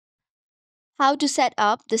How to set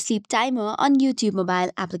up the sleep timer on YouTube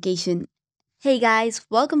mobile application. Hey guys,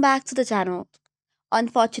 welcome back to the channel.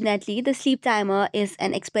 Unfortunately, the sleep timer is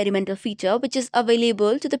an experimental feature which is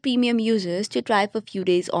available to the premium users to try for few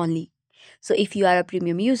days only. So if you are a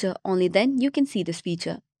premium user, only then you can see this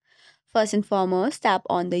feature. First and foremost, tap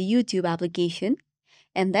on the YouTube application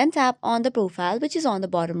and then tap on the profile which is on the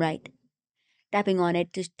bottom right. Tapping on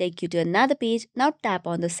it to take you to another page, now tap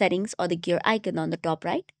on the settings or the gear icon on the top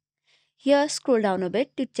right. Here, scroll down a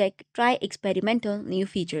bit to check Try Experimental New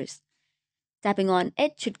Features. Tapping on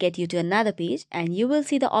it should get you to another page and you will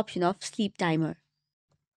see the option of Sleep Timer.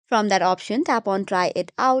 From that option, tap on Try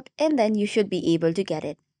It Out and then you should be able to get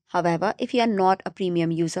it. However, if you are not a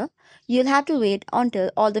premium user, you'll have to wait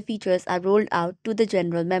until all the features are rolled out to the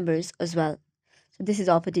general members as well. So this is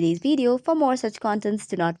all for today's video. For more such contents,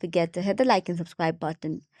 do not forget to hit the like and subscribe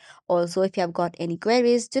button. Also, if you have got any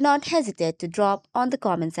queries, do not hesitate to drop on the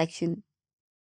comment section.